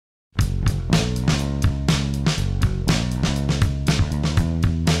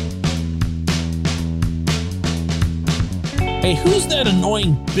Hey, who's that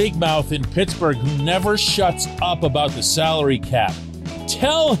annoying big mouth in Pittsburgh who never shuts up about the salary cap?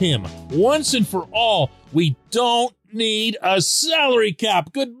 Tell him once and for all, we don't need a salary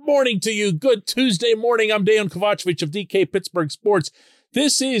cap. Good morning to you. Good Tuesday morning. I'm Dejan Kovacevic of DK Pittsburgh Sports.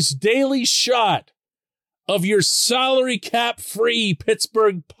 This is Daily Shot of your salary cap free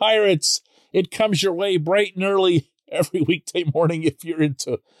Pittsburgh Pirates. It comes your way bright and early every weekday morning if you're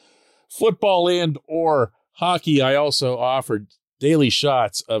into football and or hockey. I also offered daily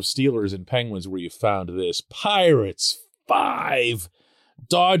shots of Steelers and Penguins where you found this. Pirates 5,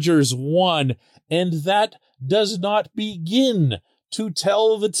 Dodgers 1, and that does not begin to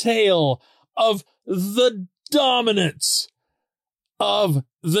tell the tale of the dominance of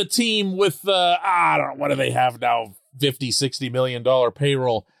the team with the, I don't know, what do they have now, $50-60 million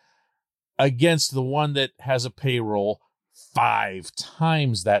payroll against the one that has a payroll 5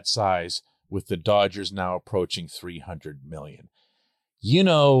 times that size, with the Dodgers now approaching $300 million. You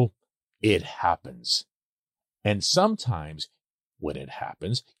know, it happens. And sometimes when it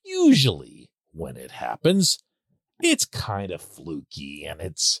happens, usually when it happens, it's kind of fluky and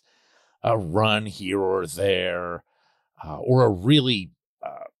it's a run here or there, or a really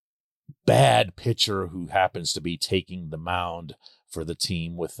bad pitcher who happens to be taking the mound for the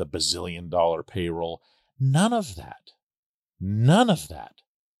team with a bazillion-dollar payroll. None of that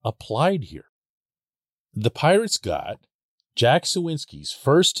applied here. The Pirates got Jack Suwinski's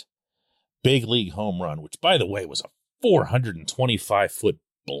first big league home run, which, by the way, was a 425-foot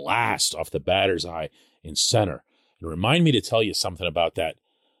blast off the batter's eye in center. And remind me to tell you something about that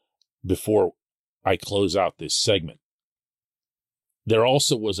before I close out this segment. There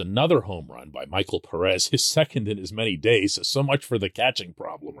also was another home run by Michael Perez, his second in as many days. So much for the catching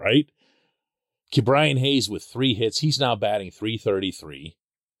problem, right? Ke'Bryan Hayes with 3 hits. He's now batting .333.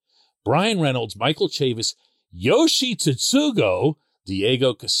 Brian Reynolds, Michael Chavis, Yoshi Tsutsugo,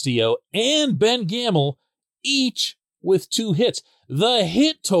 Diego Castillo, and Ben Gamel, each with 2 hits. The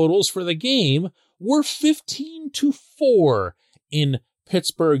hit totals for the game were 15-4 in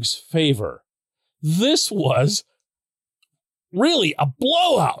Pittsburgh's favor. This was really a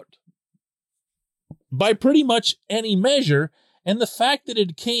blowout by pretty much any measure, and the fact that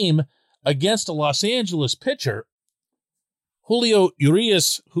it came against a Los Angeles pitcher, Julio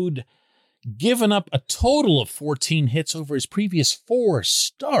Urias, who'd given up a total of 14 hits over his previous 4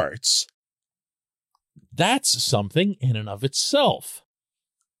 starts, that's something in and of itself.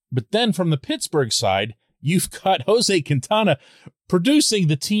 But then from the Pittsburgh side, you've got Jose Quintana producing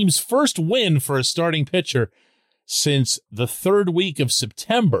the team's first win for a starting pitcher since the 3rd week of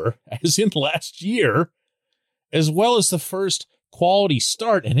September, as in last year, as well as the first quality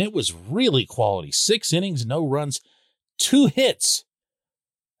start, and it was really quality. 6 innings, no runs, 2 hits,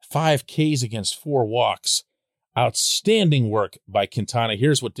 5 Ks against 4 walks. Outstanding work by Quintana.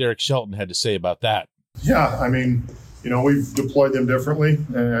 Here's what Derek Shelton had to say about that. Yeah, I mean, we've deployed them differently,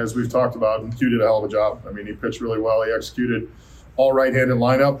 as we've talked about, and Q did a hell of a job. I mean, he pitched really well. He executed all right-handed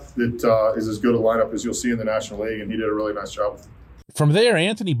lineup that is as good a lineup as you'll see in the National League, and he did a really nice job. From there,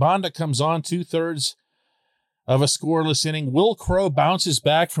 Anthony Banda comes on 2/3 of a scoreless inning. Will Crowe bounces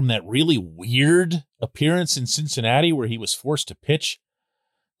back from that really weird appearance in Cincinnati where he was forced to pitch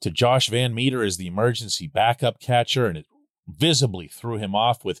to Josh Van Meter as the emergency backup catcher, and it visibly threw him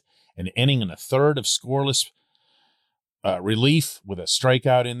off with an inning and a third of scoreless relief with a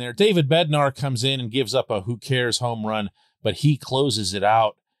strikeout in there. David Bednar comes in and gives up a who cares home run, but he closes it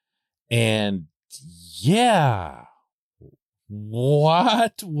out. And yeah,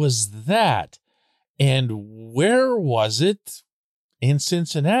 what was that? And where was it in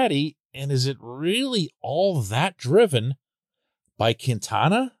Cincinnati? And is it really all that driven by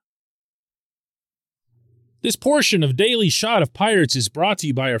Quintana? This portion of Daily Shot of Pirates is brought to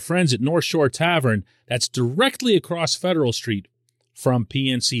you by our friends at North Shore Tavern. That's directly across Federal Street from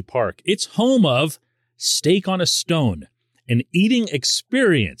PNC Park. It's home of Steak on a Stone, an eating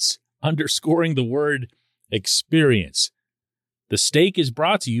experience, underscoring the word experience. The steak is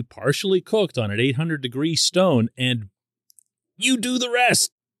brought to you partially cooked on an 800-degree stone, and you do the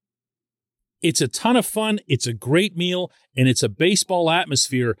rest. It's a ton of fun, it's a great meal, and it's a baseball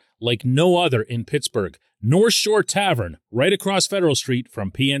atmosphere like no other in Pittsburgh. North Shore Tavern, right across Federal Street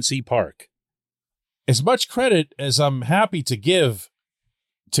from PNC Park. As much credit as I'm happy to give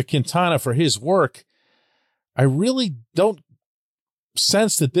to Quintana for his work, I really don't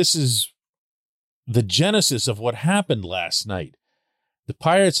sense that this is the genesis of what happened last night. The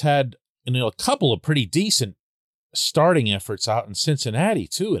Pirates had, a couple of pretty decent starting efforts out in Cincinnati,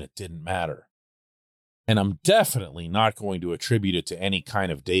 too, and it didn't matter. And I'm definitely not going to attribute it to any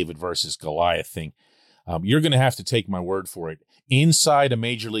kind of David versus Goliath thing. You're going to have to take my word for it. Inside a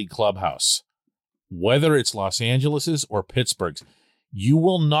major league clubhouse, whether it's Los Angeles's or Pittsburgh's, you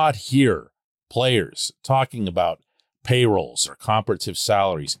will not hear players talking about payrolls or comparative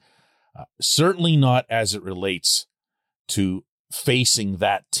salaries. Certainly not as it relates to facing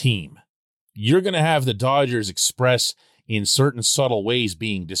that team. You're going to have the Dodgers express in certain subtle ways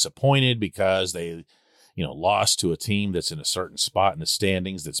being disappointed because they, lost to a team that's in a certain spot in the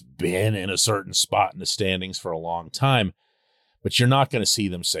standings, that's been in a certain spot in the standings for a long time. But you're not going to see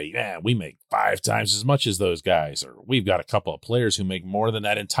them say, yeah, we make 5 times as much as those guys, or we've got a couple of players who make more than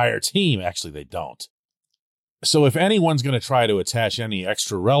that entire team. Actually, they don't. So if anyone's going to try to attach any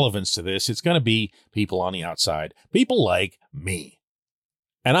extra relevance to this, it's going to be people on the outside, people like me.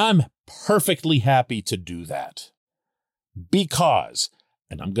 And I'm perfectly happy to do that because,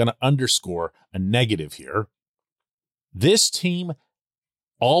 and I'm going to underscore a negative here, this team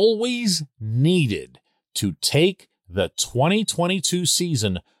always needed to take the 2022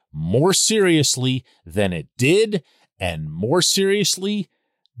 season more seriously than it did and more seriously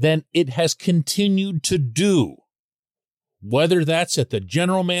than it has continued to do, whether that's at the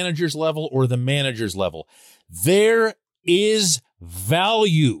general manager's level or the manager's level. There is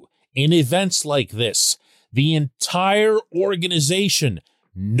value in events like this. The entire organization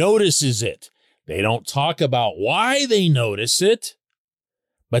notices it. They don't talk about why they notice it,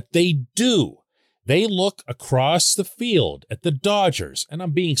 but they do. They look across the field at the Dodgers, and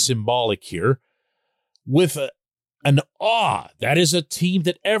I'm being symbolic here, with an awe. That is a team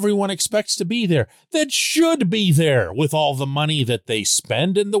that everyone expects to be there, that should be there with all the money that they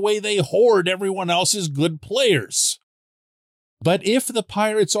spend and the way they hoard everyone else's good players. But if the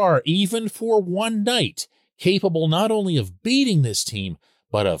Pirates are, even for one night, capable not only of beating this team,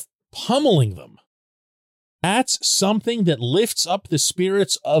 but of pummeling them, that's something that lifts up the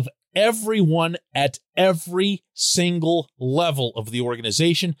spirits of everyone at every single level of the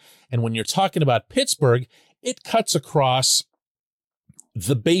organization. And when you're talking about Pittsburgh, it cuts across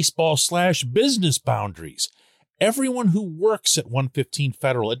the baseball/business boundaries. Everyone who works at 115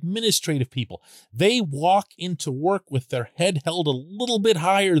 Federal, administrative people, they walk into work with their head held a little bit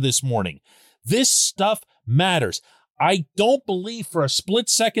higher this morning. This stuff matters. I don't believe for a split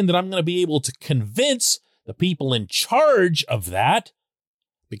second that I'm going to be able to convince the people in charge of that,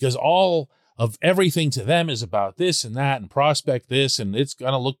 because all of everything to them is about this and that and prospect this, and it's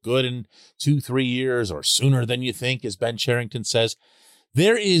going to look good in 2-3 years or sooner than you think, as Ben Cherington says.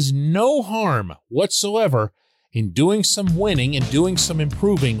 There is no harm whatsoever in doing some winning and doing some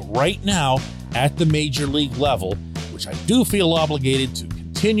improving right now at the major league level, which I do feel obligated to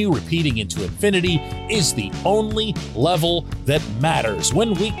continue repeating into infinity is the only level that matters.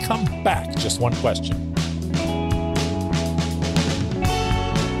 When we come back, just one question.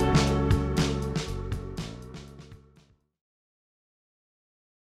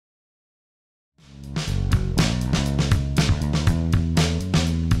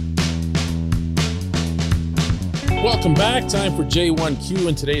 Welcome back. Time for J1Q,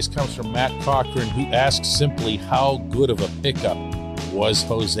 and today's comes from Matt Cochran, who asks simply, how good of a pickup was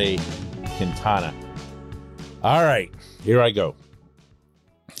Jose Quintana? All right, here I go.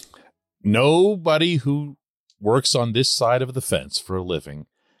 Nobody who works on this side of the fence for a living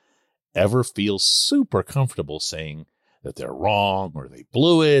ever feels super comfortable saying that they're wrong or they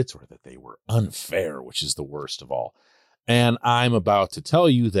blew it or that they were unfair, which is the worst of all. And I'm about to tell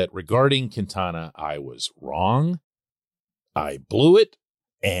you that regarding Quintana, I was wrong. I blew it.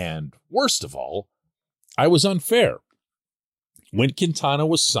 And worst of all, I was unfair. When Quintana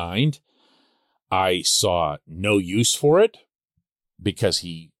was signed, I saw no use for it because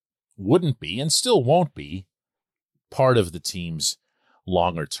he wouldn't be and still won't be part of the team's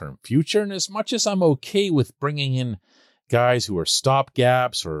longer-term future. And as much as I'm okay with bringing in guys who are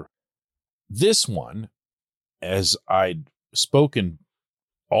stopgaps, or this one, as I'd spoken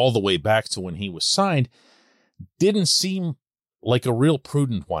all the way back to when he was signed, didn't seem like a real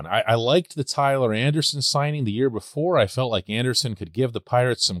prudent one. I liked the Tyler Anderson signing the year before. I felt like Anderson could give the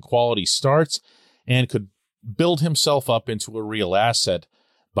Pirates some quality starts and could build himself up into a real asset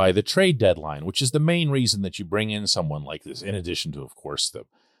by the trade deadline, which is the main reason that you bring in someone like this, in addition to, of course, the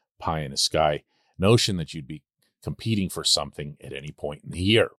pie in the sky notion that you'd be competing for something at any point in the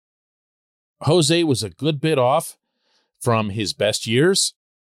year. Jose was a good bit off from his best years.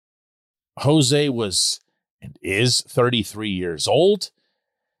 Jose was and is 33 years old,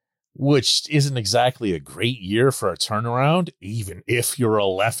 which isn't exactly a great year for a turnaround, even if you're a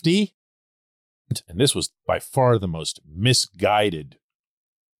lefty. And this was by far the most misguided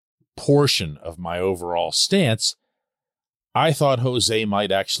portion of my overall stance. I thought Jose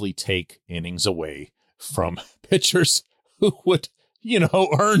might actually take innings away from pitchers who would,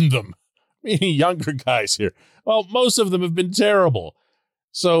 earn them. Meaning younger guys here. Well, most of them have been terrible.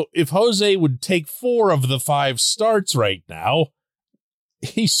 So if Jose would take 4 of the 5 starts right now,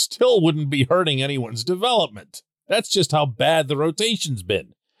 he still wouldn't be hurting anyone's development. That's just how bad the rotation's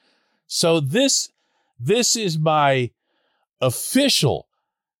been. So this is my official,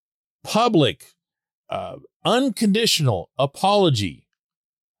 public, unconditional apology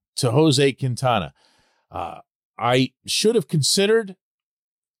to Jose Quintana. I should have considered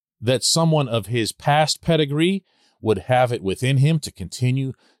that someone of his past pedigree would have it within him to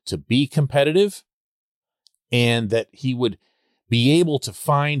continue to be competitive, and that he would be able to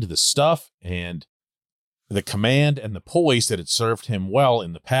find the stuff and the command and the poise that had served him well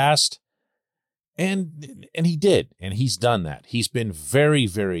in the past. And he did, and he's done that. He's been very,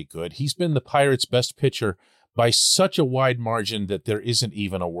 very good. He's been the Pirates' best pitcher by such a wide margin that there isn't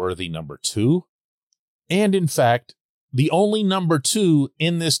even a worthy number 2. And in fact, the only number 2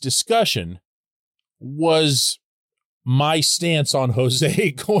 in this discussion was my stance on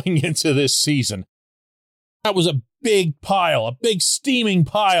Jose going into this season. That was a big steaming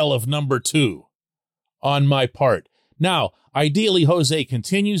pile of number 2 on my part. Now, ideally, Jose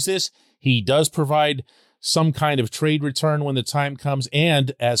continues this. He does provide some kind of trade return when the time comes.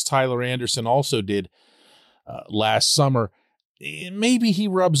 And as Tyler Anderson also did last summer, maybe he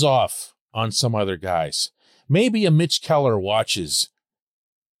rubs off on some other guys. Maybe a Mitch Keller watches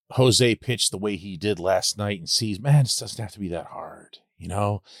Jose pitch the way he did last night and sees, man, this doesn't have to be that hard.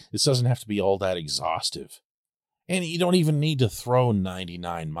 This doesn't have to be all that exhaustive. And you don't even need to throw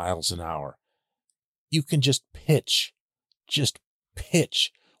 99 miles an hour. You can just pitch. Just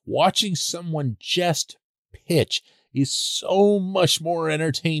pitch. Watching someone just pitch is so much more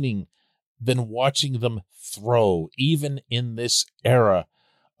entertaining than watching them throw, even in this era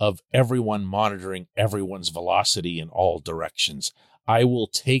of everyone monitoring everyone's velocity in all directions. I will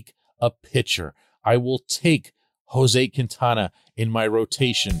take a pitcher. I will take Jose Quintana in my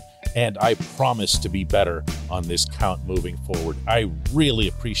rotation, and I promise to be better on this count moving forward. I really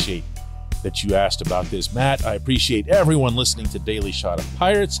appreciate that you asked about this, Matt. I appreciate everyone listening to Daily Shot of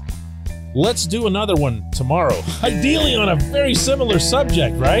Pirates. Let's do another one tomorrow, ideally on a very similar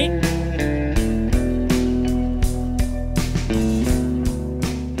subject, right?